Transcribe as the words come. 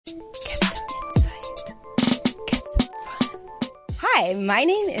Hi, my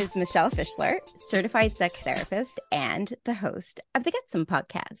name is Michelle Fischler, certified sex therapist and the host of the Get Some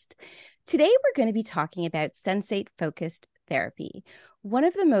podcast. Today, we're going to be talking about sensate focused therapy, one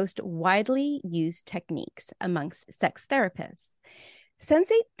of the most widely used techniques amongst sex therapists.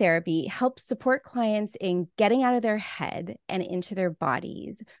 Sensate therapy helps support clients in getting out of their head and into their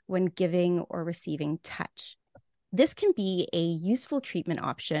bodies when giving or receiving touch. This can be a useful treatment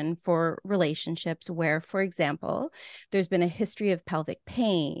option for relationships where, for example, there's been a history of pelvic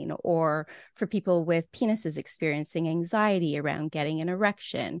pain, or for people with penises experiencing anxiety around getting an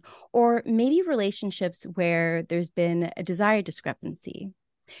erection, or maybe relationships where there's been a desire discrepancy.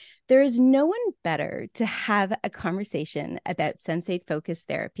 There is no one better to have a conversation about sensate focused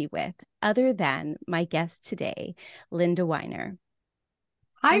therapy with other than my guest today, Linda Weiner.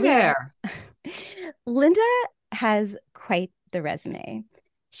 Hi there. Linda has quite the resume.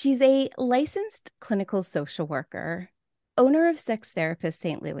 She's a licensed clinical social worker, owner of Sex Therapist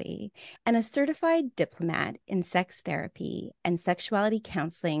St. Louis, and a certified diplomat in sex therapy and sexuality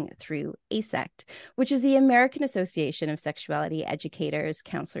counseling through AASECT, which is the American Association of Sexuality Educators,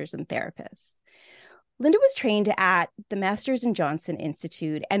 Counselors, and Therapists. Linda was trained at the Masters and Johnson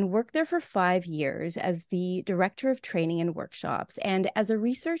Institute and worked there for 5 years as the director of training and workshops and as a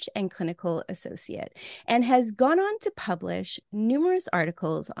research and clinical associate, and has gone on to publish numerous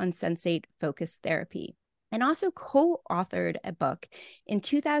articles on sensate-focused therapy, and also co-authored a book in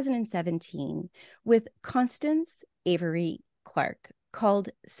 2017 with Constance Avery Clark called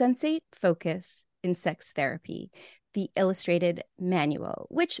Sensate Focus in Sex Therapy, the Illustrated Manual,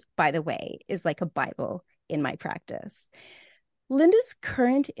 which, by the way, is like a Bible in my practice. Linda's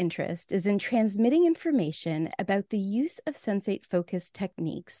current interest is in transmitting information about the use of sensate-focused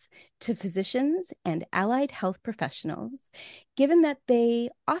techniques to physicians and allied health professionals, given that they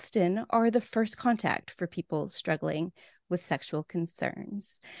often are the first contact for people struggling with sexual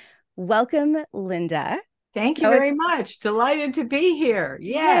concerns. Welcome, Linda. Thank you very much. Delighted to be here.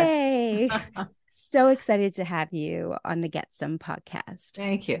 Yes. Yay. So excited to have you on the Get Some podcast.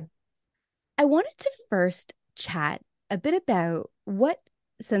 Thank you. I wanted to first chat a bit about what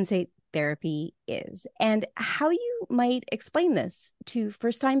sensate therapy is and how you might explain this to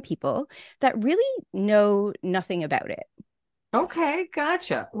first-time people that really know nothing about it. Okay,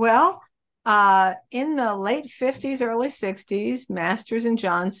 gotcha. Well, in the late 50s, early 60s, Masters and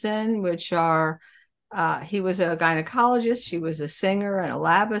Johnson, which are, he was a gynecologist, she was a singer and a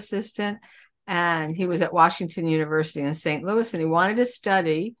lab assistant, and he was at Washington University in St. Louis, and he wanted to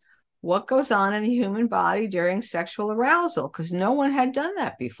study what goes on in the human body during sexual arousal, because no one had done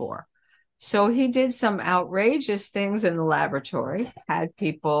that before. So he did some outrageous things in the laboratory, had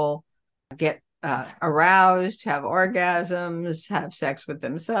people get aroused, have orgasms, have sex with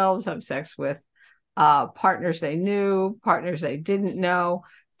themselves, have sex with partners they knew, partners they didn't know,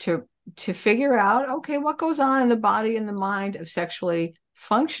 to figure out, okay, what goes on in the body and the mind of sexually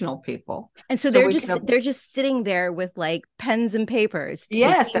functional people. And so they're just sitting there with like pens and papers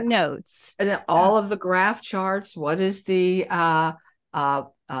taking notes. And then all of the graph charts. What is the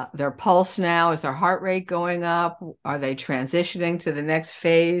their pulse now? Is their heart rate going up? Are they transitioning to the next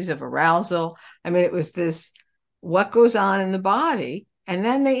phase of arousal? I mean, it was this, what goes on in the body? And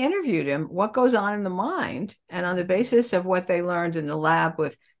then they interviewed him, what goes on in the mind? And on the basis of what they learned in the lab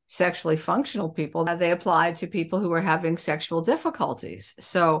with sexually functional people, that they applied to people who were having sexual difficulties.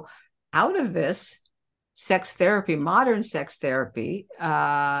 So out of this, sex therapy, modern sex therapy,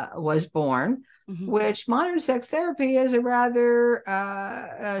 was born, which modern sex therapy is a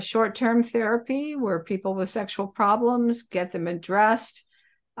rather short-term therapy where people with sexual problems get them addressed.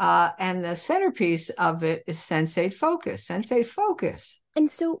 And the centerpiece of it is sensate focus, sensate focus. And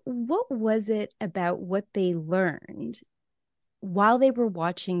so what was it about what they learned while they were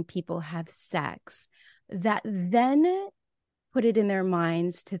watching people have sex that then put it in their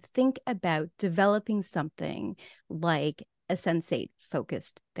minds to think about developing something like a sensate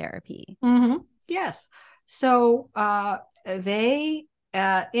focused therapy? Mm-hmm. Yes. So they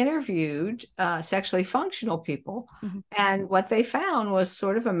interviewed sexually functional people, and what they found was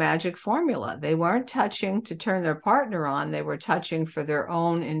sort of a magic formula. They weren't touching to turn their partner on. They were touching for their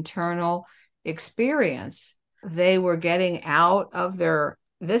own internal experience. They were getting out of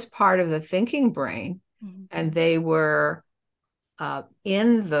this part of the thinking brain, and they were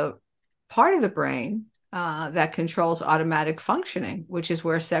in the part of the brain that controls automatic functioning, which is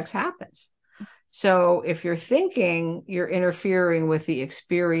where sex happens. So if you're thinking, you're interfering with the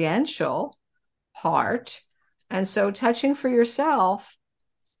experiential part. And so touching for yourself,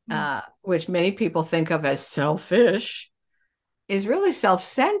 which many people think of as selfish, is really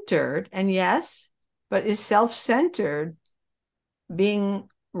self-centered. And yes, but is self-centered being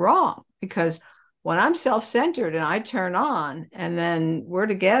wrong, because when I'm self-centered and I turn on and then we're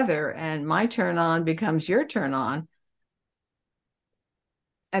together and my turn on becomes your turn on,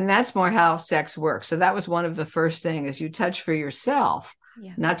 and that's more how sex works. So that was one of the first things, is you touch for yourself,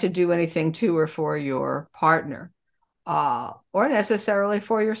 Yeah. not to do anything to or for your partner, or necessarily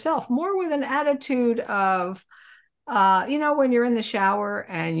for yourself, more with an attitude of, when you're in the shower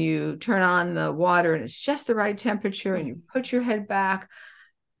and you turn on the water and it's just the right temperature and you Mhm. put your head back,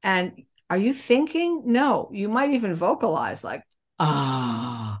 and are you thinking? No, you might even vocalize like,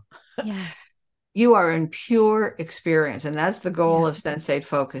 ah. Yeah. You are in pure experience. And that's the goal Yeah. of Sensate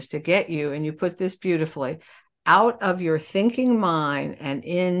Focus, to get you, and you put this beautifully, out of your thinking mind and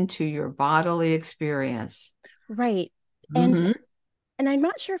into your bodily experience. Right. And Mm-hmm. I'm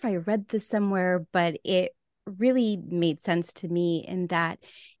not sure if I read this somewhere, but it really made sense to me in that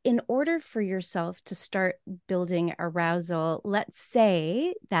in order for yourself to start building arousal, let's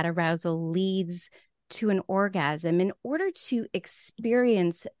say that arousal leads to an orgasm, in order to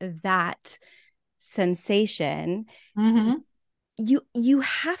experience that sensation, Mm-hmm. you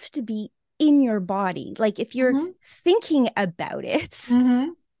have to be in your body. Like if you're Mm-hmm. thinking about it, Mm-hmm.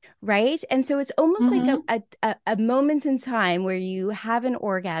 right? And so it's almost like Mm-hmm. a moment in time where you have an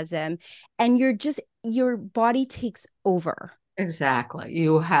orgasm and your body takes over. Exactly.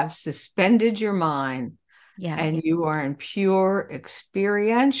 You have suspended your mind Yeah. and you are in pure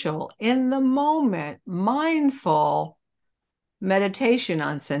experiential, in the moment, mindful meditation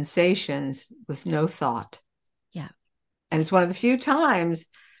on sensations with no thought. Yeah. And it's one of the few times,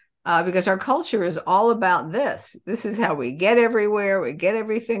 because our culture is all about this. This is how we get everywhere. We get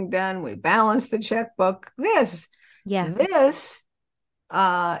everything done. We balance the checkbook. Yeah. This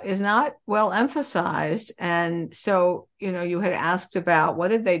is not well emphasized. And so, you had asked about what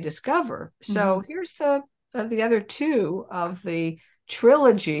did they discover. Mm-hmm. So here's the other two of the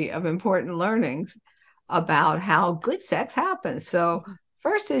trilogy of important learnings about how good sex happens. So Mm-hmm.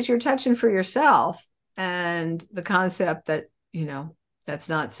 first is you're touching for yourself, and the concept that, that's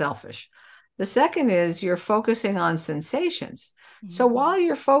not selfish. The second is you're focusing on sensations. So Mm-hmm. while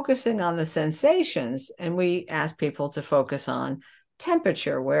you're focusing on the sensations, and we ask people to focus on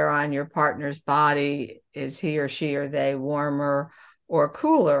temperature, where on your partner's body is he or she or they warmer or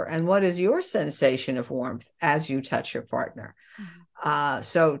cooler, and what is your sensation of warmth as you touch your partner. Mm-hmm.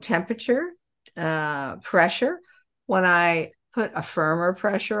 So temperature, pressure. When I put a firmer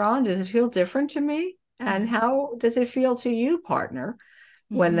pressure on, does it feel different to me? And Mm-hmm. how does it feel to you, partner,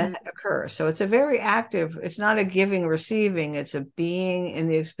 when Mm-hmm. that occurs? So it's a very active, it's not a giving, receiving, it's a being in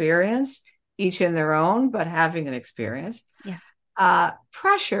the experience, each in their own, but having an experience. Yeah.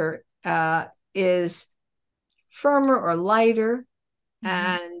 Pressure is firmer or lighter. Mm-hmm.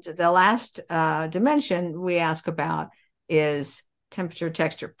 And the last dimension we ask about is temperature,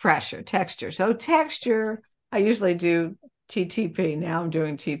 texture, pressure, texture. So texture, I usually do TTP. Now I'm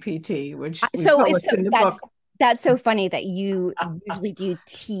doing TPT, which we So it's published in the that's book. that's so funny that you usually do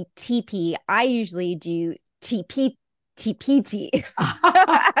TTP. I usually do TPT. So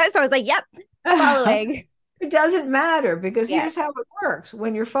I was like, yep, following. It doesn't matter, because Yeah. here's how it works.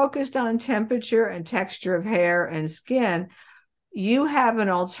 When you're focused on temperature and texture of hair and skin, you have an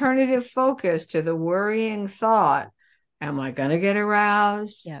alternative focus to the worrying thought. Am I going to get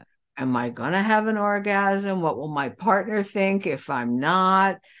aroused? Yeah. Am I going to have an orgasm? What will my partner think if I'm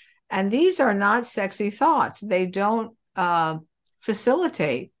not? And these are not sexy thoughts. They don't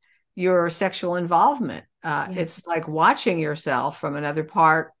facilitate your sexual involvement. Yeah. It's like watching yourself from another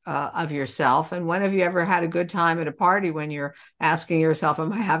part of yourself. And when have you ever had a good time at a party when you're asking yourself,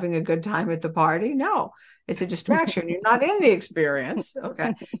 am I having a good time at the party? No, it's a distraction. You're not in the experience.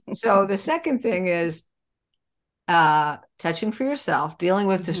 Okay. So the second thing is touching for yourself, dealing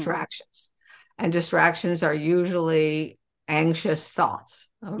with Mm-hmm. distractions. And distractions are usually anxious thoughts.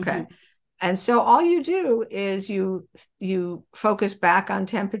 Okay. Mm-hmm. And so all you do is you focus back on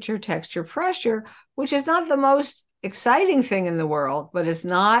temperature, texture, pressure, which is not the most exciting thing in the world, but it's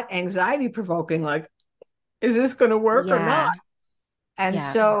not anxiety provoking, like, is this going to work or not? Yeah. And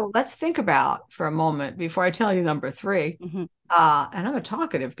Yeah. so let's think about for a moment before I tell you number three. Mm-hmm. And I'm a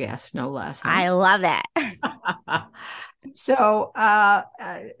talkative guest, no less, huh? I love it. So,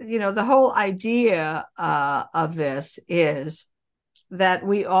 the whole idea of this is that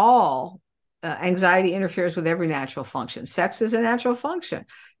we all, anxiety interferes with every natural function. Sex is a natural function.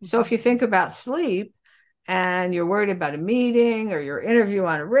 So Mm-hmm. if you think about sleep and you're worried about a meeting or your interview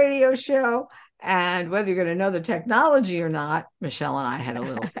on a radio show, And whether you're going to know the technology or not, Michelle and I had a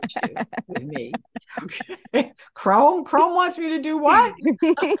little issue with me. Okay. Chrome wants me to do what?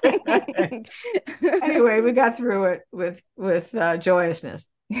 Anyway, we got through it with joyousness.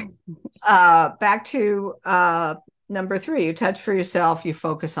 Back to number 3, you touch for yourself, you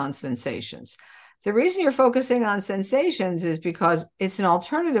focus on sensations. The reason you're focusing on sensations is because it's an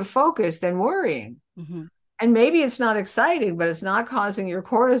alternative focus than worrying. Mm-hmm. And maybe it's not exciting, but it's not causing your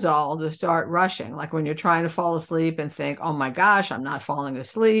cortisol to start rushing. Like when you're trying to fall asleep and think, oh my gosh, I'm not falling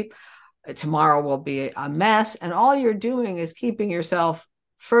asleep. Tomorrow will be a mess. And all you're doing is keeping yourself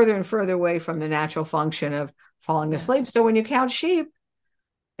further and further away from the natural function of falling asleep. So when you count sheep,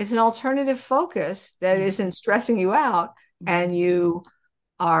 it's an alternative focus that isn't stressing you out, and you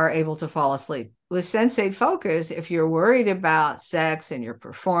are able to fall asleep. With Sensate Focus, if you're worried about sex and your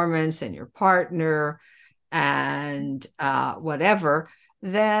performance and your partner and whatever,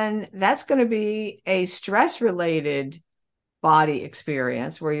 then that's going to be a stress-related body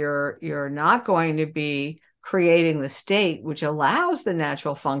experience where you're not going to be creating the state which allows the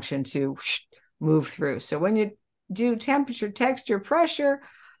natural function to move through. So when you do temperature, texture, pressure,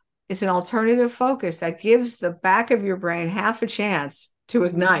 it's an alternative focus that gives the back of your brain half a chance to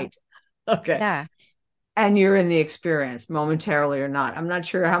ignite. Okay. Yeah. And you're in the experience momentarily or not. I'm not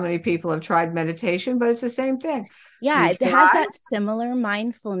sure how many people have tried meditation, but it's the same thing. Yeah, You it has try. that similar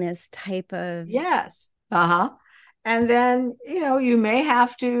mindfulness type of. Yes. Uh-huh. And then, you may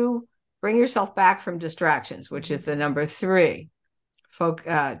have to bring yourself back from distractions, which is the number 3.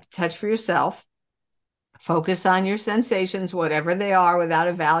 Touch for yourself. Focus on your sensations, whatever they are, without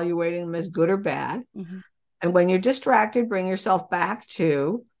evaluating them as good or bad. Mm-hmm. And when you're distracted, bring yourself back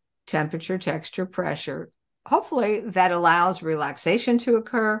to temperature, texture, pressure. Hopefully that allows relaxation to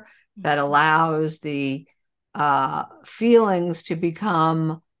occur, that allows the feelings to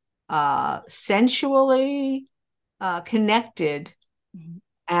become sensually connected. Mm-hmm.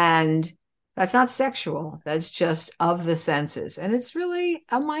 And that's not sexual. That's just of the senses. And it's really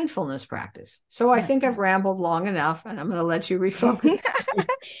a mindfulness practice. So I think I've rambled long enough, and I'm going to let you refocus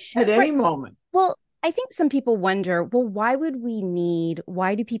at any moment. Well, I think some people wonder, well, why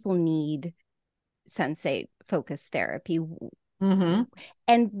do people need Sensate focus therapy? Mm-hmm.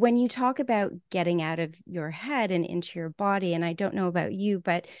 And when you talk about getting out of your head and into your body, and I don't know about you,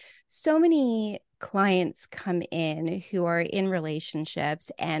 but so many clients come in who are in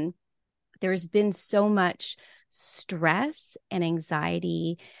relationships, and there's been so much stress and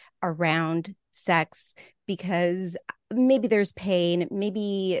anxiety around sex because maybe there's pain,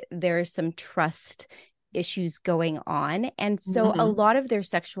 maybe there's some trust issues going on. And so a lot of their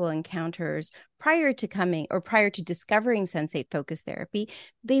sexual encounters prior to discovering Sensate focus therapy,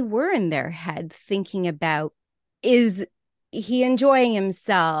 they were in their head thinking about, is he enjoying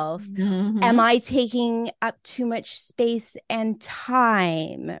himself? Mm-hmm. Am I taking up too much space and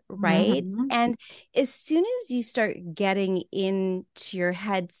time? Right. Mm-hmm. And as soon as you start getting into your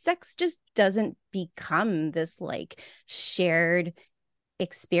head, sex just doesn't become this like shared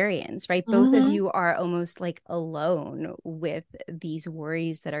experience, right? Both of you are almost like alone with these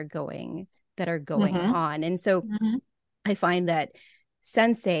worries that are going on. And so I find that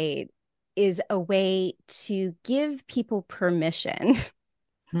Sensate is a way to give people permission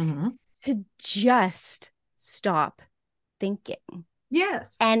to just stop thinking.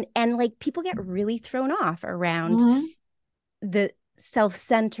 Yes. And like people get really thrown off around the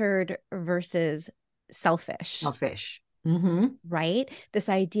self-centered versus selfish. Right? This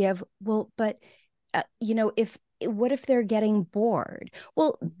idea of, well, but what if they're getting bored?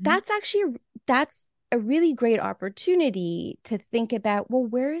 Well, that's a really great opportunity to think about, well,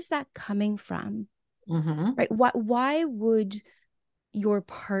 where is that coming from? Right? Why would your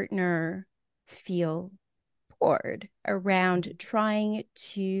partner feel bored around trying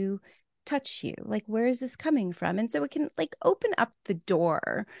to touch you? Like, where is this coming from? And so it can like open up the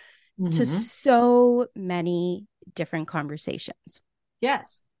door to so many different conversations.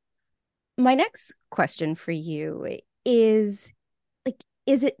 Yes. My next question for you is, like,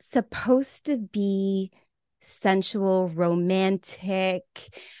 is it supposed to be sensual, romantic?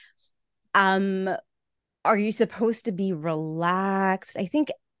 Are you supposed to be relaxed? I think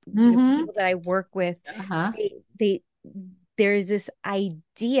people that I work with, they there's this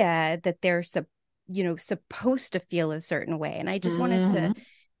idea that they're supposed to feel a certain way, and I just wanted to.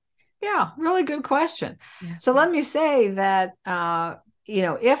 Yeah, really good question. Yeah. So let me say that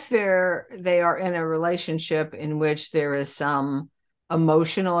if they are in a relationship in which there is some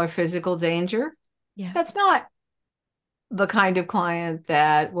emotional or physical danger, that's not the kind of client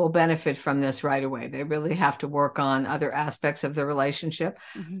that will benefit from this right away. They really have to work on other aspects of the relationship.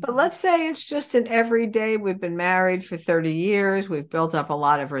 Mm-hmm. But let's say it's just an everyday, we've been married for 30 years, we've built up a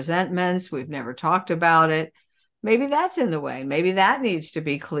lot of resentments, we've never talked about it. Maybe that's in the way. Maybe that needs to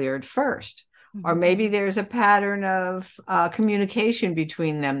be cleared first. Or Mm-hmm. maybe there's a pattern of communication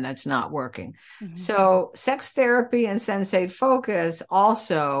between them that's not working. Mm-hmm. So, sex therapy and sensate focus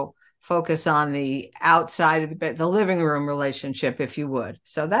also focus on the outside of the bed, the living room relationship, if you would.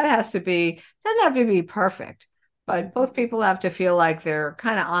 So that doesn't have to be perfect, Mm-hmm. but both people have to feel like they're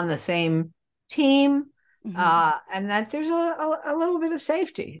kind of on the same team, Mm-hmm. and that there's a little bit of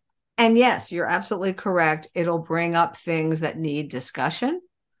safety. And yes, you're absolutely correct. It'll bring up things that need discussion,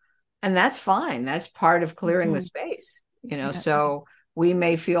 and that's fine. That's part of clearing the Mm-hmm. space, Yeah. so we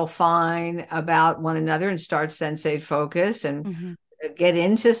may feel fine about one another and start sensate focus and Mm-hmm. get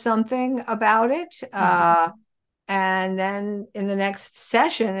into something about it. Mm-hmm. And then in the next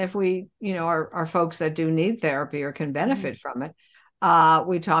session, if we, are folks that do need therapy or can Mm-hmm. benefit from it,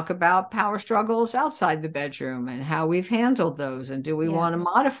 we talk about power struggles outside the bedroom and how we've handled those. And do we Yeah. want to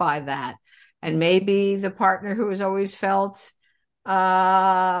modify that? And maybe the partner who has always felt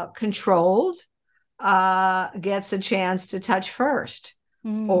controlled gets a chance to touch first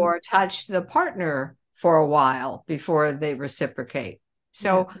Mm-hmm. or touch the partner for a while before they reciprocate. Yeah.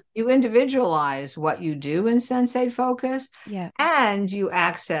 So you individualize what you do in sensate focus, Yeah. and you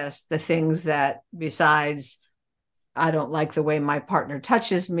access the things that, besides, I don't like the way my partner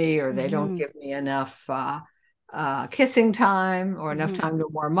touches me, or they don't Mm-hmm. give me enough kissing time or enough Mm-hmm. time to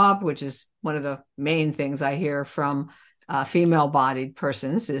warm up, which is one of the main things I hear from female bodied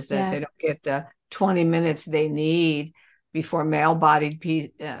persons, is that Yeah. they don't get the 20 minutes they need before male bodied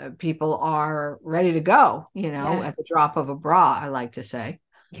people are ready to go, Yeah. at the drop of a bra, I like to say.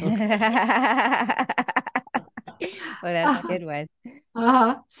 Okay. Well, that's a good one.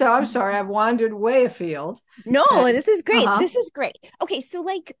 So I'm sorry, I've wandered way afield. No, And, this is great. uh-huh. This is great. Okay, so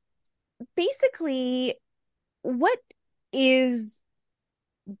like basically, what is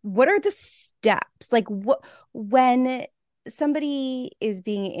what are the steps? Like what when somebody is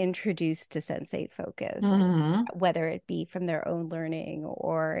being introduced to sensate focused, Mm-hmm. whether it be from their own learning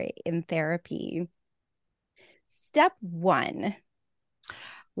or in therapy, step one.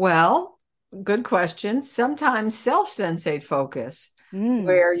 Well, good question. Sometimes self-sensate focus, Mm,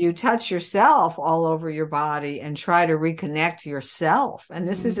 where you touch yourself all over your body and try to reconnect yourself. And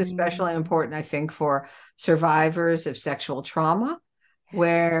this is mm, especially important, I think, for survivors of sexual trauma,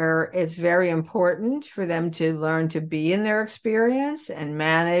 where it's very important for them to learn to be in their experience and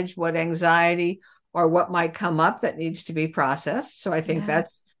manage what anxiety or what might come up that needs to be processed. So I think yeah,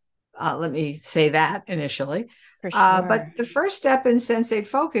 that's, let me say that initially. for But sure. the first step in sensate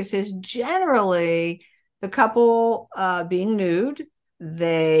focus is generally the couple being nude.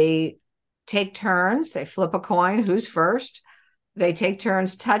 They take turns, they flip a coin, who's first. They take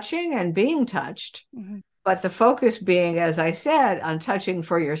turns touching and being touched. Mhm. But the focus being, as I said, on touching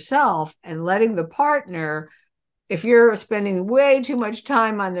for yourself and letting the partner, if you're spending way too much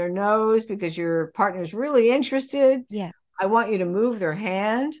time on their nose because your partner's really interested, Yeah. I want you to move their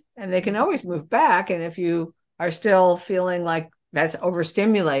hand, and they can Mhm. always move back. And if you are still feeling like that's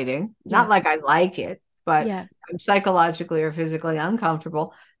overstimulating, Yeah. not like I like it, but Yeah. I'm psychologically or physically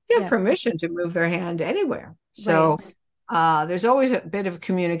uncomfortable, you have Yeah. permission to move their hand anywhere. So Right. there's always a bit of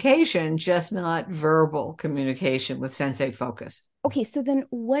communication, just not verbal communication with sensate focus. Okay, so then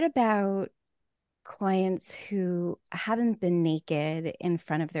what about clients who haven't been naked in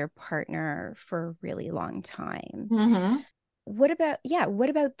front of their partner for a really long time? Mm-hmm. What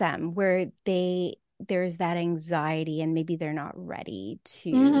about them where there's that anxiety and maybe they're not ready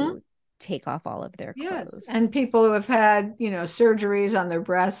Mm-hmm. to take off all of their Yes. And clothes? people who have had, surgeries on their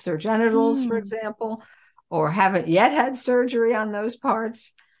breasts or genitals, for Mm, example, or haven't yet had surgery on those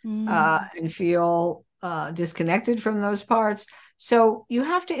parts, mm, and feel disconnected from those parts. So you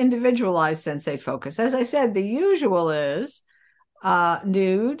have to individualize sensate focus. As I said, the usual is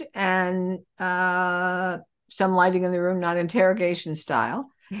nude and some lighting in the room, not interrogation style.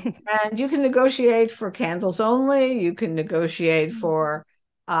 And you can negotiate for candles only. You can negotiate for,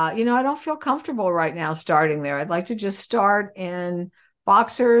 I don't feel comfortable right now starting there. I'd like to just start in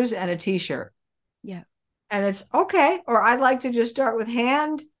boxers and a t-shirt. yeah, And it's okay. Or I'd like to just start with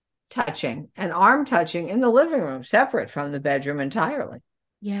hand touching and arm touching in the living room, separate from the bedroom entirely.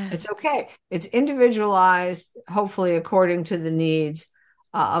 yeah, It's okay. It's individualized, hopefully according to the needs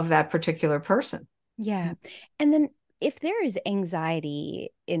of that particular person. yeah. And then if there is anxiety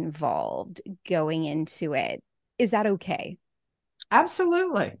involved going into it, is that okay?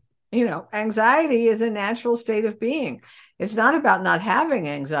 Absolutely. Anxiety is a natural state of being. It's not about not having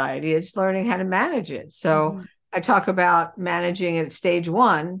anxiety, it's learning how to manage it. So Mm-hmm. I talk about managing it at stage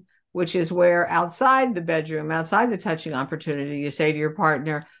one, which is where outside the bedroom, outside the touching opportunity, you say to your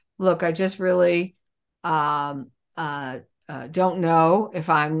partner, look, I just really um, don't know if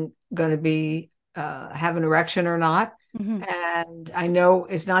I'm going to be have an erection or not. Mm-hmm. And I know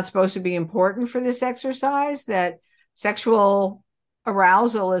it's not supposed to be important for this exercise, that sexual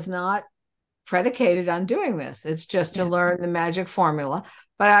arousal is not predicated on doing this. It's just to Yeah. learn the magic formula.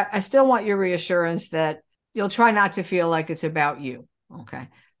 But I still want your reassurance that you'll try not to feel like it's about you. Okay.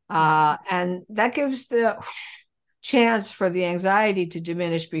 Yeah. And that gives the chance for the anxiety to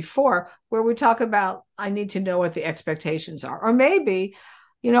diminish before, where we talk about, I need to know what the expectations are. Or maybe,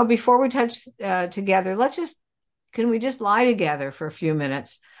 before we touch together, can we just lie together for a few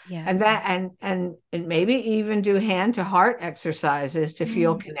minutes? Yeah. And maybe even do hand to heart exercises to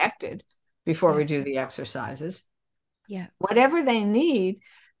feel Mm. connected before Yeah. we do the exercises. Yeah. Whatever they need,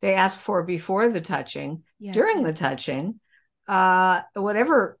 they ask for before the touching, Yeah. during the touching.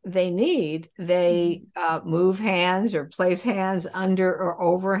 Whatever they need, they Mm-hmm. move hands or place hands under or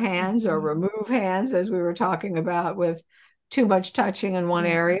over hands or Mm-hmm. remove hands, as we were talking about with too much touching in one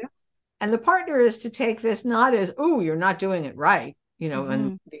Yeah. area. And the partner is to take this not as, oh, you're not doing it right. And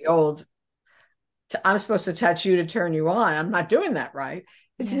Mm-hmm. the old, I'm supposed to touch you to turn you on. I'm not doing that right.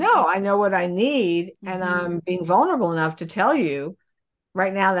 It's Yeah. no, I know what I need. And Mm-hmm. I'm being vulnerable enough to tell you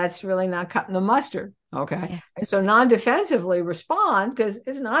right now that's really not cutting the mustard. Okay. Yeah. And so non-defensively respond, because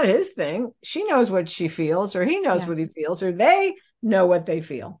it's not his thing. She knows what she feels, or he knows Yeah. what he feels, or they know what they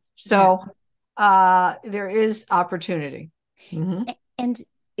feel. Yeah. So there is opportunity. Mm-hmm. And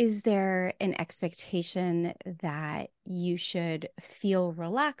is there an expectation that you should feel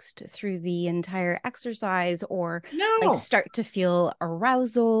relaxed through the entire exercise or like No, start to feel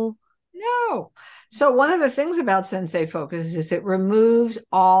arousal? no. So one of the things about Sensate Focus is it removes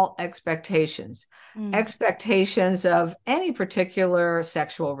all expectations, Mm. expectations of any particular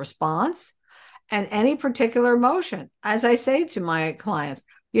sexual response and any particular emotion. As I say to my clients,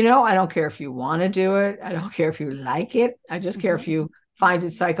 I don't care if you want to do it. I don't care if you like it. I just care Hmm. if you find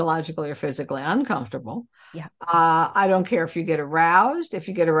it psychologically or physically uncomfortable. Yeah. I don't care if you get aroused. If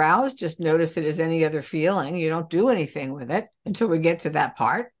you get aroused, just notice it as any other feeling. You don't do anything with it until we get to that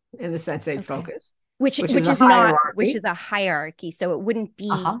part in the Sensate Okay. Focus, Which which is which a is not which hierarchy. is a hierarchy, so it wouldn't be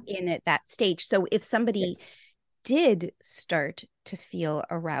Uh-huh. in at that stage. So if somebody Yes. did start to feel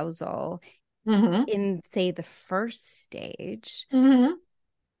arousal Mm-hmm. in, say, the first stage, Mm-hmm.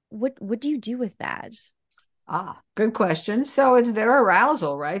 what do you do with that? Good question. So it's their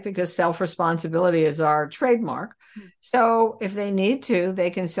arousal, right? Because self-responsibility is our trademark. So if they need to, they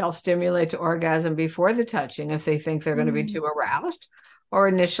can self-stimulate to orgasm before the touching if they think they're going to be Mm. too aroused, or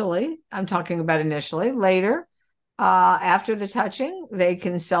initially. I'm talking about initially. Later, after the touching, they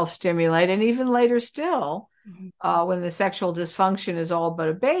can self-stimulate, and even later still, Mhm. when the sexual dysfunction is all but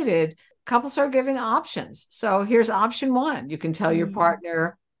abated, couples are giving options. So here's option one. You can tell your Mm.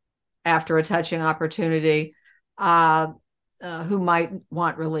 partner after a touching opportunity, uh, who might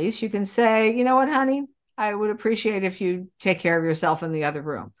want release, you can say, you know what, honey, I would appreciate if you take care of yourself in the other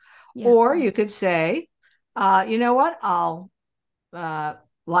room. Yeah. Or you could say, you know what, I'll uh,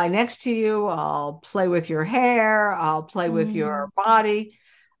 lie next to you, I'll play with your hair, I'll play with your Mm. body,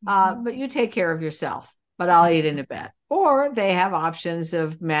 Mhm. but you take care of yourself, but I'll Yeah. eat in a bed. Or they have options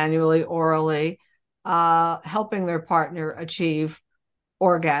of manually, orally, helping their partner achieve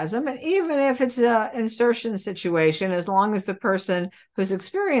orgasm. And even if it's an insertion situation, as long as the person who's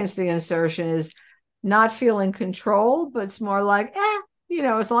experienced the insertion is not feeling controlled, but it's more like,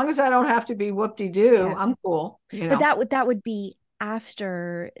 as long as I don't have to be whoop-de-doo, Yeah. I'm cool. But that would be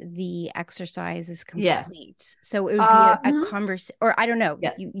after the exercise is Yes. complete. So it would be a Mhm. converse, or I don't know.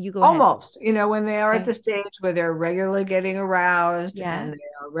 Yes. You go ahead. Almost. When they are at Okay. the stage where they're regularly getting aroused Yeah. and they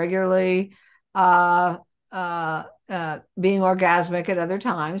are regularly uh, being orgasmic at other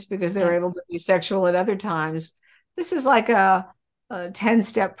times because they're Yeah. able to be sexual at other times. This is like a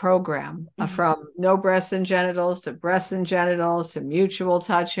 10-step program, Mhm. from no breasts and genitals to breasts and genitals to mutual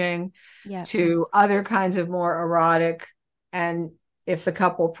touching Yeah. to other kinds of more erotic. And if the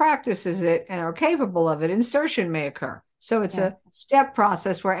couple practices it and are capable of it, insertion may occur. So it's Yeah. a step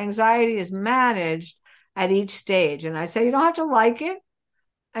process where anxiety is managed at each stage. And I say you don't have to like it,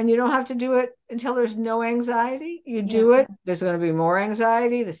 and you don't have to do it until there's no anxiety. You Yeah. do it, there's going to be more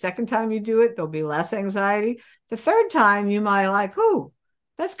anxiety. The second time you do it, there'll be less anxiety. The third time, you might like, ooh,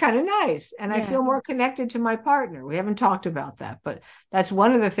 that's kind of nice. And I Yeah. feel more connected to my partner. We haven't talked about that, but that's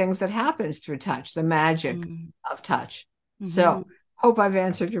one of the things that happens through touch, the magic Mm. of touch. Hmm. So hope I've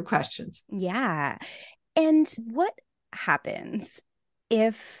answered your questions. Yeah. And what happens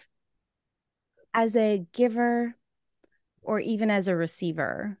if, as a giver or even as a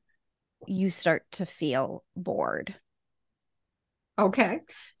receiver, you start to feel bored? Okay.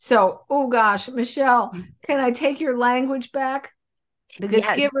 So, oh gosh, Michelle, can I take your language back? Because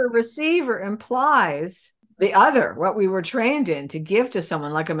Yes. giver receiver implies the other, what we were trained in to give to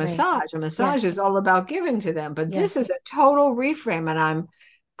someone, like a Right. massage. A Yeah. massage is all about giving to them, but Yeah. this is a total reframe. And I'm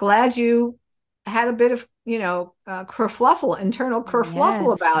glad you had a bit of, kerfluffle, internal kerfluffle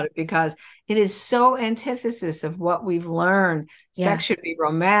Yes. about it, because it is so antithesis of what we've learned. Yeah. Sex should be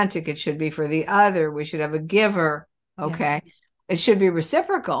romantic. It should be for the other. We should have a giver. Yeah. Okay. It should be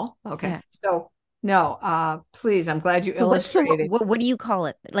reciprocal. Okay. Yeah. So no, please, I'm glad you So illustrated what do you call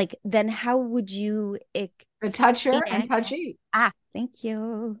it? Like, then how would you the toucher and expand? touchy. Thank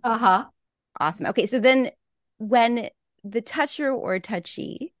you. Uh-huh. Awesome. Okay, so then when the toucher or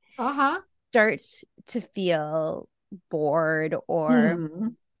touchy Uh-huh. starts to feel bored, or Mm-hmm.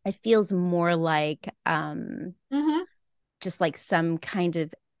 it feels more like Mm-hmm. just like some kind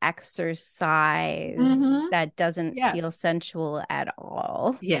of exercise Mm-hmm. that doesn't feel Yes. sensual at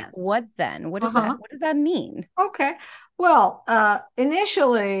all, Yes. what then? Uh-huh. What does that mean? Okay. Well,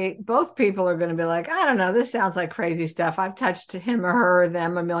 initially, both people are going to be like, I don't know, this sounds like crazy stuff. I've touched him or her,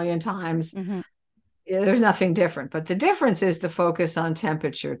 them a million times. Mm-hmm. Yeah, there's nothing different. But the difference is the focus on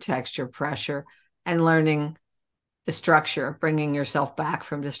temperature, texture, pressure, and learning the structure, bringing yourself back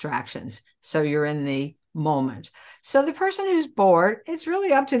from distractions. So you're in the moment. So the person who's bored, it's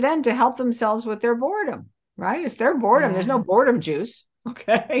really up to them to help themselves with their boredom, right? It's their boredom. There's no Yeah. boredom juice.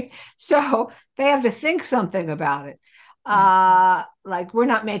 Okay. So they have to think something about it. Yeah. Like, we're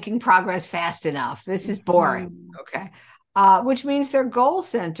not making progress fast enough. This is boring. Mm-hmm. Okay. Which means they're goal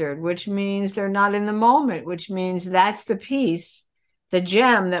centered, which means they're not in the moment, which means that's the piece, the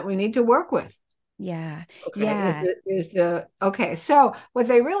gem that we need to work with. Yeah. Okay, Yeah. is the okay. So what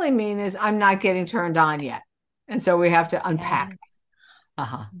they really mean is, I'm not getting turned on yet. And so we have to unpack. Yes.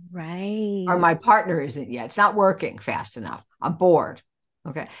 Uh-huh. Or Right. my partner isn't yet. It's not working fast enough. I'm bored.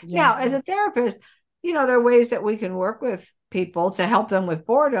 Okay. Yeah. Now, as a therapist, there are ways that we can work with people to help them with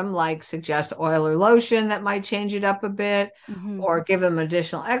boredom, like suggest oil or lotion that might change it up a bit, Mm-hmm. or give them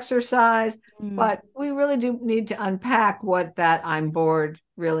additional exercise. Mm. But we really do need to unpack what that I'm bored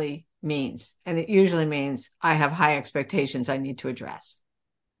really means. And it usually means I have high expectations I need to address.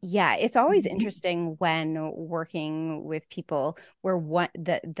 Yeah, it's always interesting when working with people where one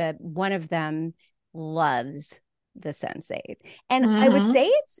of them loves the sensate. And I would Mm-hmm. say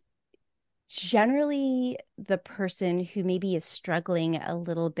it's generally the person who maybe is struggling a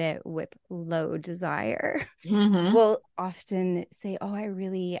little bit with low desire Mm-hmm. will often say, "Oh, I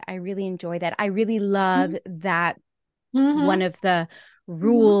really enjoy that. I really love that one Mm-hmm. of the Mm-hmm.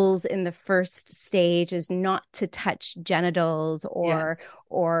 rules in the first stage is not to touch genitals Yes.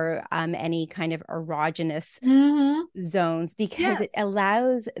 or any kind of erogenous Mm-hmm. zones, because it Yes.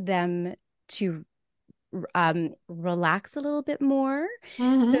 allows them to relax a little bit more, so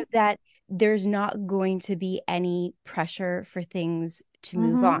Mm-hmm. that there's not going to be any pressure for things to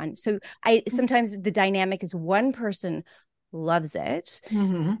move Mm-hmm. on. So I sometimes the dynamic is one person loves it,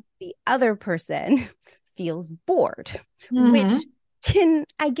 Mm-hmm. the other person feels bored, Mm-hmm. which can,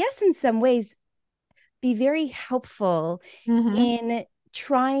 I guess, in some ways be very helpful Mm-hmm. in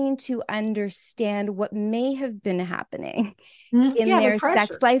trying to understand what may have been happening Mm-hmm. in Yeah, the their sex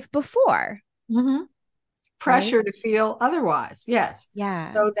pressure. life before, Mm-hmm. right? Pressure to feel otherwise. Yes.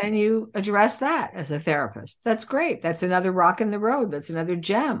 Yeah. So then you address that as a therapist. That's great. That's another rock in the road. That's another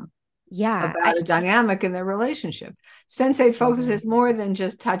gem Yeah. about a dynamic in their relationship. Sensate Mhm. focuses more than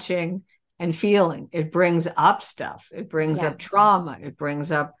just touching and feeling. It brings up stuff. It brings up Yes. trauma. It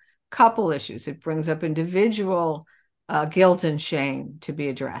brings up couple issues. It brings up individual guilt and shame to be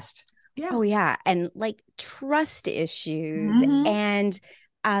addressed. Yeah. Oh, yeah. And like trust issues Mm-hmm. and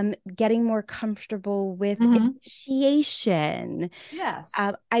getting more comfortable with Mm-hmm. initiation. Yes.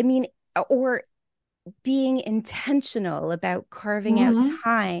 I mean, or being intentional about carving out Mm-hmm.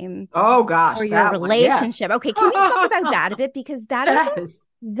 time Oh for gosh, your that one. Yes. relationship. Okay, can we talk about that a bit? Because Yes.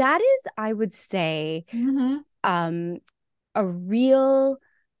 that is, I would say, Mm-hmm. um, a real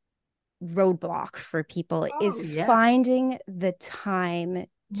roadblock for people Oh is yes. finding the time to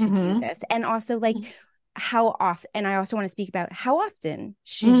do Mm-hmm. this. And also like how often, and I also want to speak about how often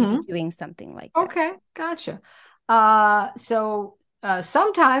should you be Mm-hmm. doing something like this? Okay, gotcha. So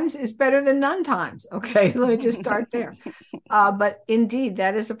sometimes is better than none times. Okay, let me just start there. But indeed,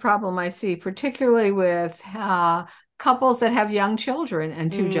 that is a problem I see, particularly with couples that have young children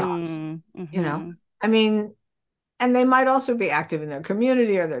and two jobs. Mm, You know, mhm. I mean, and they might also be active in their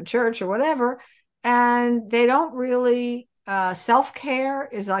community or their church or whatever. And they don't really, self-care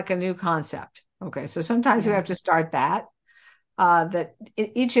is like a new concept. Okay. So sometimes we Yeah. have to start that, that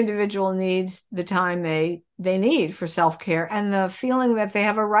each individual needs the time they need for self-care and the feeling that they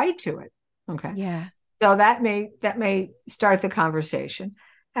have a right to it. Okay. Yeah. So that may start the conversation.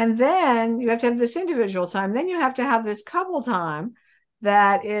 And then you have to have this individual time. Then you have to have this couple time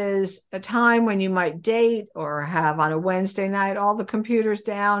that is a time when you might date or have on a Wednesday night, all the computers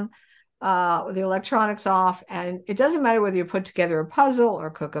down, the electronics off. And it doesn't matter whether you put together a puzzle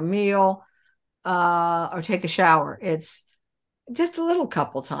or cook a meal, or take a shower. It's just a little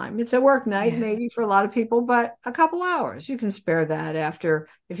couple time. It's a work night, Yeah. maybe for a lot of people, but a couple hours. You can spare that after,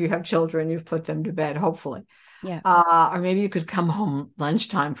 if you have children, you've put them to bed, hopefully. Yeah. Or maybe you could come home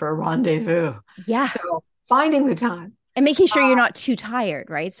lunchtime for a rendezvous. Yeah. So finding the time. And making sure you're not too tired,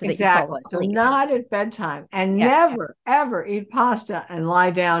 right? So that you fall Exactly. So asleep. not at bedtime, and Yeah. never, ever eat pasta and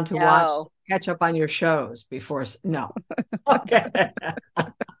lie down to watch, No. catch up on your shows before. No. Okay.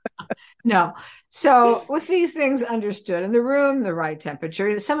 No. So with these things understood in the room, the right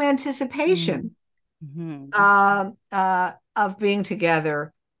temperature, some anticipation, Mm-hmm. of being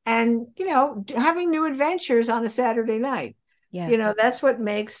together, and, having new adventures on a Saturday night. Yeah. That's what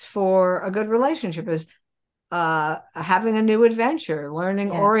makes for a good relationship, is having a new adventure, learning,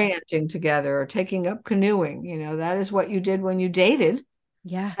 Yeah. orienting together, or taking up canoeing. That is what you did when you dated,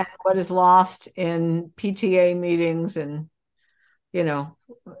 Yeah. and what is lost in PTA meetings and, you know,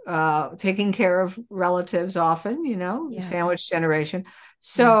 taking care of relatives often, Yeah. sandwich generation. Yeah.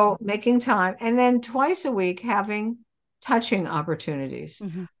 So making time, and then twice a week having touching opportunities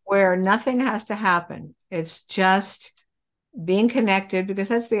Mm-hmm. where nothing has to happen. It's just being connected, because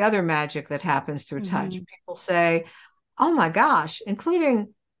that's the other magic that happens through touch. Mm-hmm. People say, oh my gosh,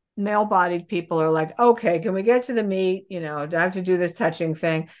 including male-bodied people, are like, okay, can we get to the meat? Do I have to do this touching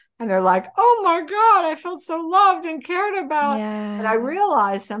thing? And they're like, oh my God, I felt so loved and cared about. And I Yeah.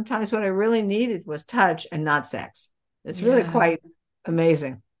 realized sometimes what I really needed was touch and not sex. It's really Yeah. quite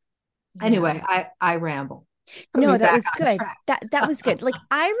amazing. Yeah. Anyway, I ramble. Put me No, that back was on good. track. That was good. Like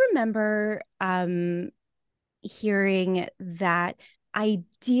I remember hearing that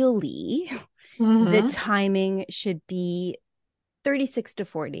ideally the Mm-hmm. timing should be 36 to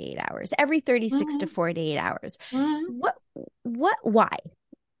 48 hours. Every 36 to Mm-hmm. 48 hours. Mm-hmm. Why?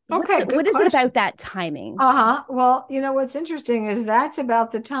 Okay, good What is it question. about that timing? Uh-huh. Well, what's interesting is that's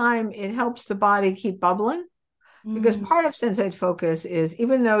about the time it helps the body keep bubbling, because Mm, part of sensate focus is,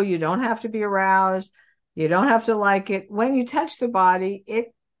 even though you don't have to be aroused, you don't have to like it, when you touch the body,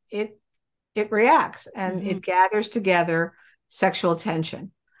 it it reacts and mhm, it gathers together sexual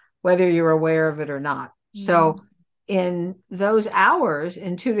tension, whether you're aware of it or not. So mm, in those hours,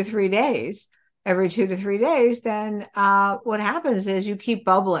 in 2 to 3 days, every 2 to 3 days, then what happens is you keep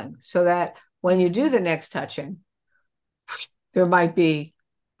bubbling, so that when you yeah. do the next touching, there might be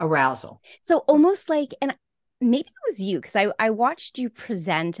arousal. So almost like, and maybe it was you because I watched you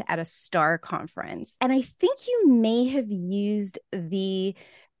present at a star conference, and I think you may have used the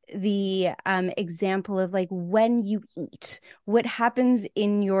example of like when you eat, what happens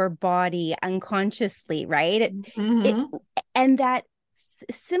in your body unconsciously, right? It Mm-hmm. and that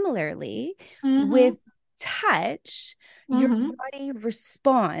similarly Mm-hmm. with touch, your Mm-hmm. body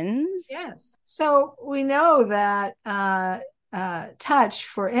responds. Yes. So we know that touch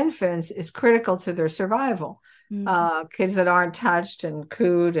for infants is critical to their survival. Mm, Kids that aren't touched and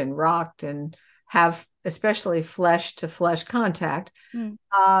cooed and rocked and have especially flesh to flesh contact, mm,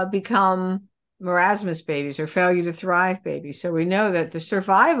 become marasmus babies, or failure to thrive babies. So we know that the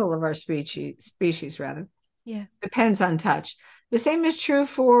survival of our species rather, yeah. depends on touch. The same is true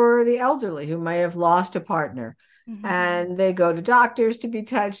for the elderly who may have lost a partner, Mhm, and they go to doctors to be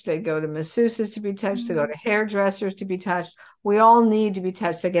touched, they go to masseuses to be touched, they go mm, to hairdressers to be touched. We all need to be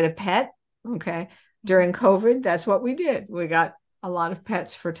touched. They get a pet. Okay. mhm. During COVID, that's what we did. We got a lot of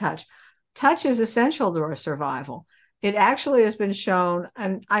pets for touch. Touch is essential to our survival. It actually has been shown,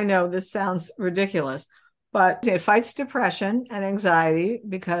 and I know this sounds ridiculous, but it fights depression and anxiety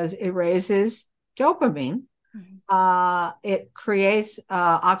because it raises dopamine. Mhm, It creates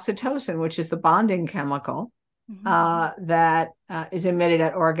oxytocin, which is the bonding chemical mhm. that is emitted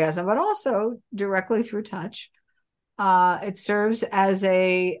at orgasm, but also directly through touch. It serves as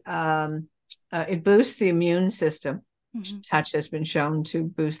it boosts the immune system. Mhm. Touch has been shown to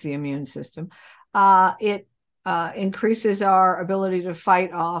boost the immune system. It increases our ability to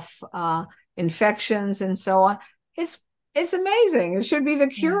fight off infections and so on. It's it's amazing. It should be the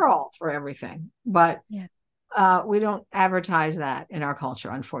Yeah. cure all for everything, but Yeah. we don't advertise that in our culture,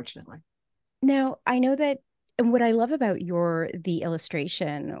 unfortunately. Now, I know that And what I love about the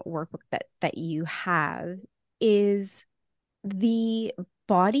illustration workbook that you have is the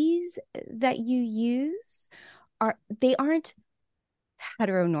bodies that you use they aren't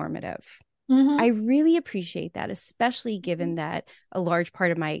heteronormative. I Mm-hmm. really appreciate that, especially given that a large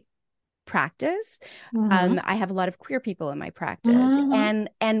part of my practice, Mm-hmm. I have a lot of queer people in my practice, Mm-hmm.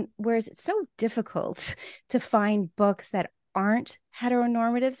 and whereas it's so difficult to find books that aren't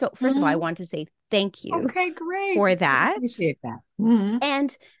heteronormative. So first of all, I Mm-hmm. want to say thank you Okay, great. for I that. appreciate that. Mm-hmm.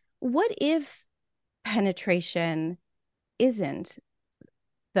 And what if penetration isn't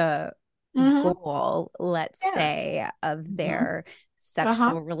the Mm-hmm. goal, let's Yes. say, of Mm-hmm. their Uh-huh.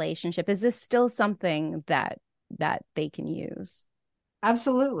 sexual relationship? Is this still something that they can use?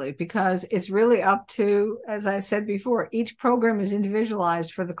 Absolutely, because it's really up to, as I said before, each program is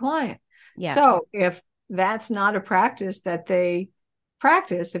individualized for the client. Yeah. So if that's not a practice that they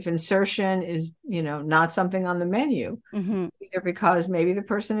practice, if insertion is, not something on the menu, Hmm. either because maybe the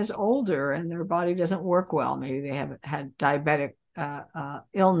person is older and their body doesn't work well, maybe they have had diabetic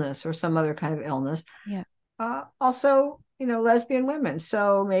illness or some other kind of illness, Yeah. also, lesbian women.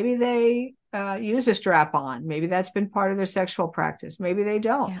 So maybe they use a strap on. Maybe that's been part of their sexual practice. Maybe they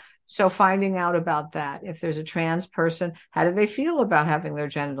don't. Yeah. So finding out about that, if there's a trans person, how do they feel about having their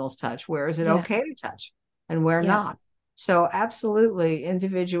genitals touched? Where is it Yeah. okay to touch and where Yeah. not? So absolutely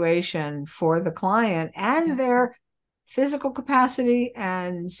individuation for the client and Yeah. their physical capacity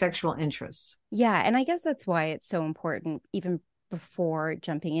and sexual interests. Yeah. And I guess that's why it's so important, even before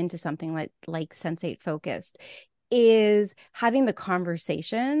jumping into something like Sensate Focused, is having the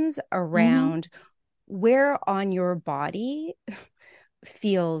conversations Mm-hmm. around where on your body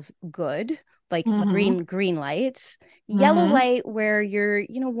feels good, like Mm-hmm. green light, yellow Mm-hmm. light where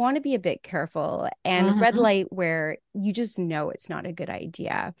want to be a bit careful, and red Mm-hmm. light where you just know it's not a good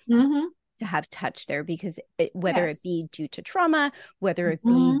idea Mm-hmm. to have touch there, because whether it Yes. be due to trauma, whether it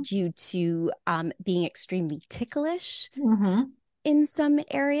be Mm-hmm. due to being extremely ticklish Mm-hmm. in some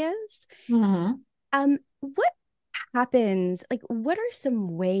areas. Mm-hmm. What happens? Like, what are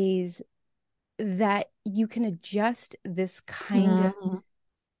some ways that you can adjust this kind of Mm-hmm.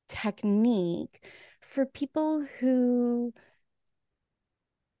 technique for people who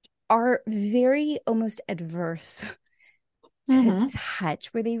are very almost adverse to Mm-hmm. touch,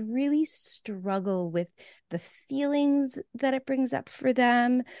 where they really struggle with the feelings that it brings up for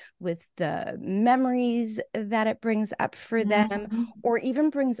them, with the memories that it brings up for them, Mm-hmm. or even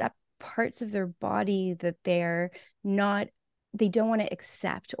brings up parts of their body that not, they don't want to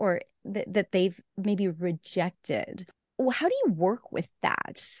accept, or that they've maybe rejected. Well, how do you work with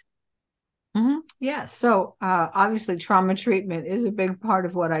that? Mm-hmm. Yeah. So obviously, trauma treatment is a big part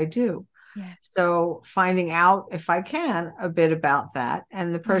of what I do. Yeah, So finding out, if I can, a bit about that,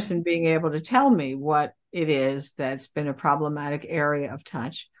 and the yeah. person being able to tell me what it is that's been a problematic area of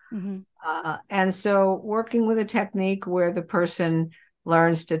touch. Hmm. And so working with a technique where the person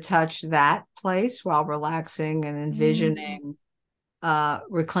learns to touch that place while relaxing and Mm. envisioning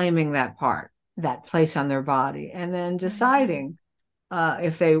reclaiming that place on their body, and then Yeah, deciding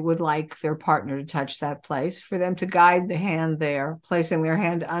if they would like their partner to touch that place, for them to guide the hand there, placing their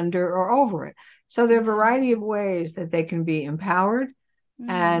hand under or over it. So there are a yeah. variety of ways that they can be empowered Mm.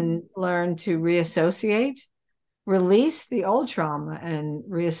 and learn to reassociate, release the old trauma, and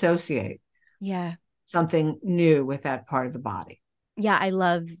reassociate Yeah. something new with that part of the body. Yeah, I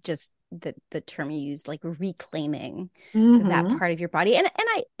love just the term you used, like reclaiming that Mm-hmm. part of your body. And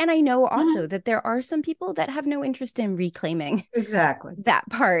I know Mm-hmm. also that there are some people that have no interest in reclaiming Exactly. that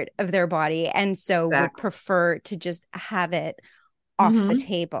part of their body, and so would Exactly. prefer to just have it off the Mm-hmm.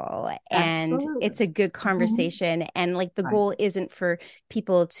 table. And Absolutely. it's a good Mm-hmm. conversation, and like the Right. goal isn't for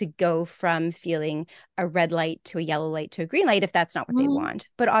people to go from feeling a red light to a yellow light to a green light if that's not what they Mm-hmm. want.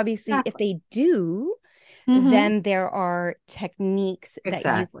 But obviously if Exactly. they do, Mm-hmm. then there are techniques that you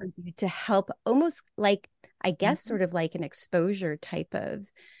Exactly. can do to help, almost like, I guess, Mm-hmm. sort of like an exposure type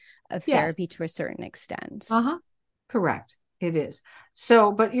of therapy Yes. to a certain extent. Uh-huh. Correct. It is.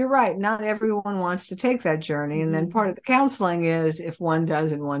 So, but you're right. Not everyone wants to take that journey. And then Hmm. part of the counseling is, if one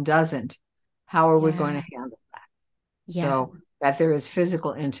does and one doesn't, how are we going Yeah. to handle that? Yeah. So that there is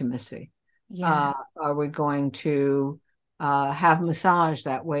physical intimacy. Yeah. Are we going to have massage,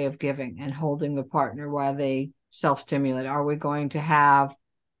 that way of giving and holding the partner while they self-stimulate? Are we going to have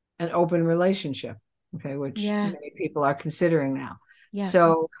an open relationship? Okay, which Yeah. many people are considering now. Yeah.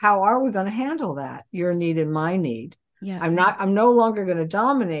 So how are we going to handle that? Your need and my need. Yeah. I'm no longer going to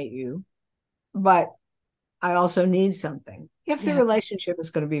dominate you, but I also need something if the Yeah. relationship is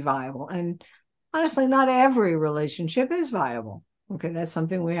going to be viable. And honestly, not every relationship is viable. Okay, that's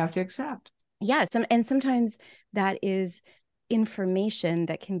something we have to accept. Yeah, and sometimes that is information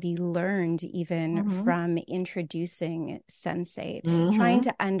that can be learned even Mm-hmm. from introducing Sensate, trying Mm-hmm.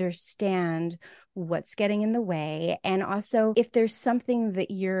 to understand what's getting in the way. And also, if there's something that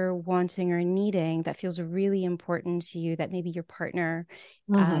you're wanting or needing that feels really important to you that maybe your partner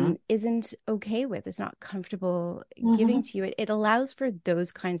Mm-hmm. isn't okay with, is not comfortable giving Mm-hmm. to you, it allows for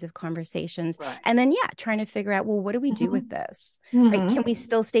those kinds of conversations. Right. And then, yeah, trying to figure out, well, what do we do Mm-hmm. with this? Right? Mm-hmm. Can we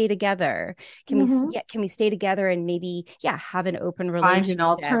still stay together? Mm-hmm. Yeah, can we stay together and maybe, yeah, have an open Find an relationship?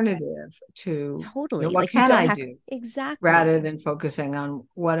 alternative to, Totally. what Like you can don't I have do, rather exactly. than focusing on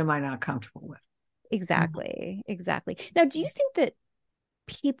what am I not comfortable with. Mhm. Exactly. Exactly. Now, do you think that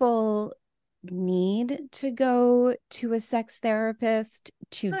people need to go to a sex therapist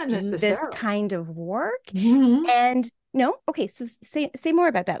to Not do this necessarily. kind of work? Mm-hmm. And no, okay, so say more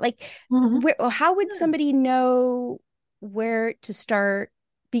about that. Like, Mm-hmm. where, or how would somebody know where to start?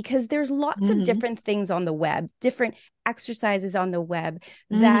 Because there's lots of Mm-hmm. different things on the web, different exercises on the web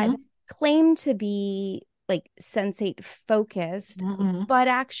that Mm-hmm. claim to be like sensate focused, Mm-hmm. but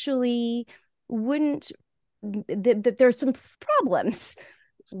actually wouldn't that there's some problems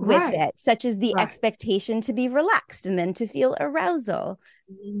with Right. it, such as the Right. expectation to be relaxed and then to feel arousal.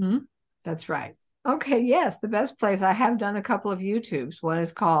 Mm-hmm. That's right. Okay. Yes. The best place. I have done a couple of YouTubes. One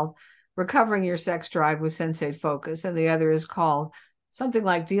is called Recovering Your Sex Drive with Sensate Focus, and the other is called something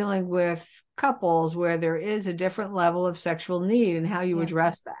like Dealing with Couples Where There Is a Different Level of Sexual Need and How You Yeah.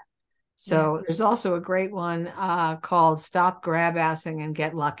 Address That. Yeah. So there's also a great one called Stop Grab Assing and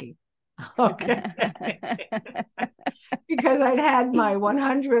Get Lucky. Okay. Because I'd had my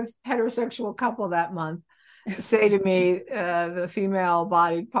 100th heterosexual couple that month say to me, the female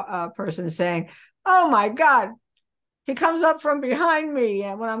bodied person saying, "Oh my God, he comes up from behind me.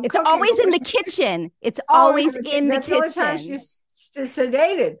 And when I'm It's cooking, I always in wish the kitchen. It's always always in the that's the only time kitchen. she's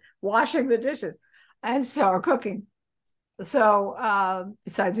sedated, washing the dishes, and so or cooking. So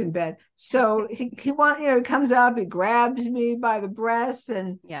besides in bed, so he comes up, he grabs me by the breasts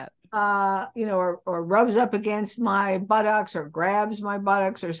and Yeah. or rubs up against my buttocks or grabs my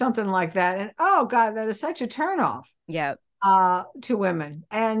buttocks or something like that. And oh God, that is such a turnoff Yeah. to women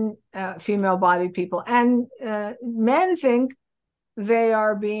and female bodied people. And men think they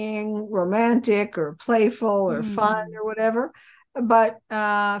are being romantic or playful or fun Mm. or whatever. But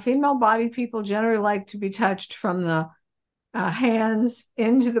female bodied people generally like to be touched from the hands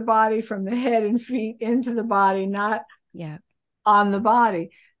into the body, from the head and feet into the body, not Yeah. on the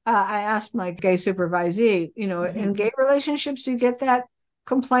body. I asked my gay supervisee, in Mhm. gay relationships, do you get that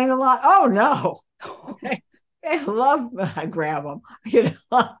complaint a lot? Oh, no. They love when I grab them,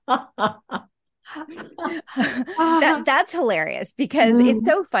 That's hilarious because it's Mm-hmm.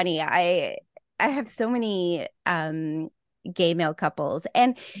 so funny. I have so many gay male couples,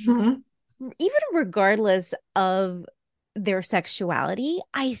 and Mm-hmm. even regardless of their sexuality,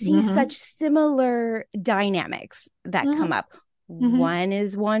 I see Mm-hmm. such similar dynamics that come up. Mm-hmm. One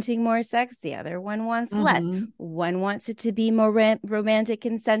is wanting more sex, the other one wants less. Mm-hmm. One wants it to be more romantic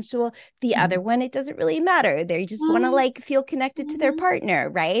and sensual. The other Mm-hmm. one, it doesn't really matter. They just want to Mm-hmm. like feel connected to their partner,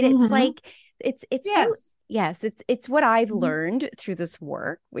 right? It's Mm-hmm. like it's so Yes. yes, it's what I've Mm-hmm. learned through this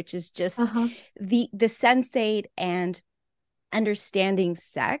work, which is just Uh-huh. the sensate and understanding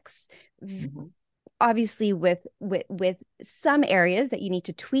sex, Mm-hmm. obviously with some areas that you need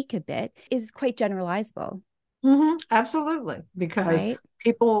to tweak a bit, is quite generalizable, Mm-hmm. Absolutely, because right?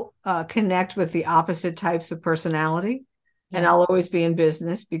 people connect with the opposite types of personality, and Yeah. I'll always be in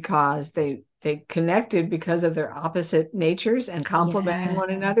business because they connected because of their opposite natures and complementing Yeah.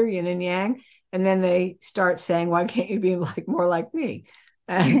 one another, yin and yang, and then they start saying, "Why can't you be like more like me?"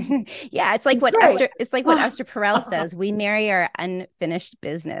 And Yeah, it's great. It's like what Esther Perel says, we marry our unfinished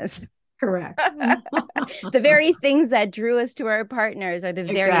business. Correct. The very things that drew us to our partners are the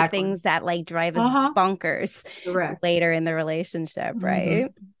very Exactly. things that like drive us Uh-huh. bonkers Correct. later in the relationship, Mm-hmm. right?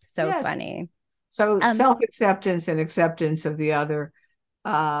 So Yes. funny. So Um, self-acceptance and acceptance of the other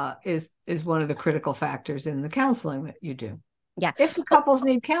is one of the critical factors in the counseling that you do. yeah. If the Oh, couples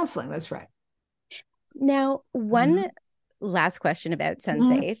need counseling, that's right. now Mm-hmm. one last question about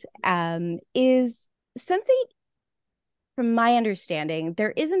Mm-hmm. Sensate is Sensate, from my understanding,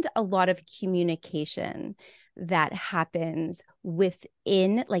 there isn't a lot of communication that happens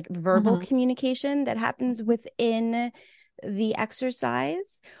within, like verbal Mm-hmm. communication that happens within the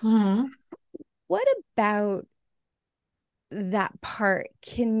exercise. Mm-hmm. What about that part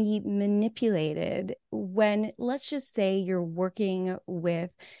can be manipulated when, let's just say, you're working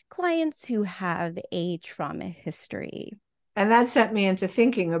with clients who have a trauma history? And that sent me into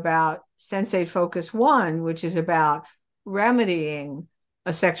thinking about Sensate Focus One, which is about remedying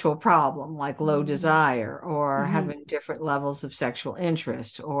a sexual problem like low desire or Mm-hmm. having different levels of sexual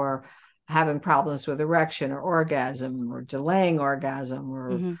interest or having problems with erection or orgasm or delaying orgasm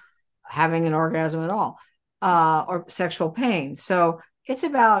or Mm-hmm. having an orgasm at all, or sexual pain. So it's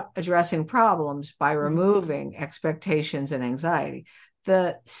about addressing problems by Mm-hmm. removing expectations and anxiety.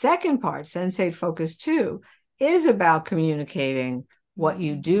 The second part, Sensate Focus 2, is about communicating what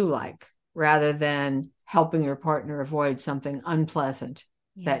you do like rather than helping your partner avoid something unpleasant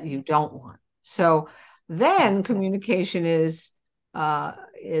Yeah. that you don't want. So then communication is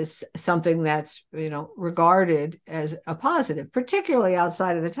something that's regarded as a positive, particularly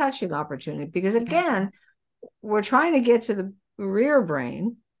outside of the touching opportunity, because Yeah. again, we're trying to get to the rear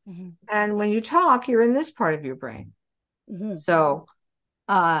brain, Mm-hmm. and when you talk, you're in this part of your brain. Mm-hmm. So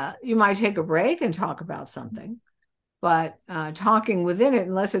you might take a break and talk about something, but talking within it,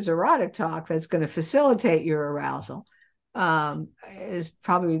 unless it's erotic talk that's going to facilitate your arousal, is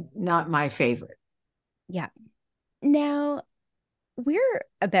probably not my favorite. Yeah. Now we're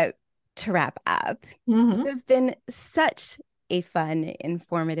about to wrap up. Mm-hmm. You've been such a fun,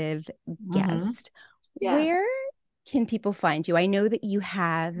 informative Mm-hmm. guest. Where Yes. can people find you? I know that you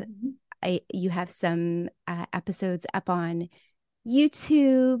have Mm-hmm. you have some episodes up on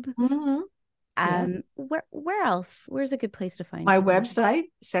YouTube. Mm-hmm. Yes. Where else? Where's a good place to find My you? website,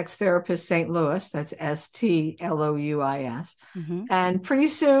 Sex Therapist St. Louis, that's STLOUIS. Mm-hmm. And pretty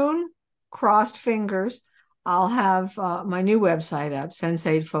soon, crossed fingers, I'll have my new website up,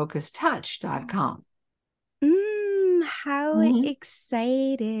 sensatefocustouch.com. How Mm-hmm.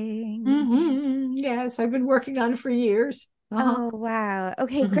 exciting. Mm-hmm. Yes, I've been working on it for years. Uh-huh. Oh, wow.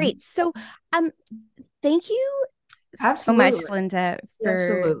 Okay, Mm-hmm. great. So, um, thank you so much, Absolutely. Linda,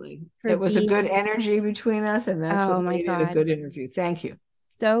 Absolutely. for It was a good being, energy between us, and that's what oh my made it a God, good interview. Thank you.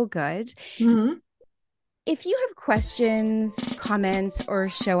 so good. Mm-hmm. If you have questions, comments, or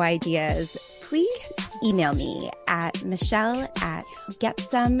show ideas, please email me at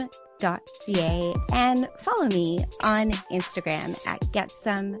michelle@getsome.ca and follow me on Instagram at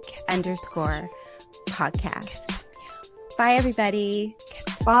getsome_podcast. Bye, everybody.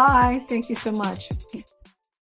 Bye. Thank you so much.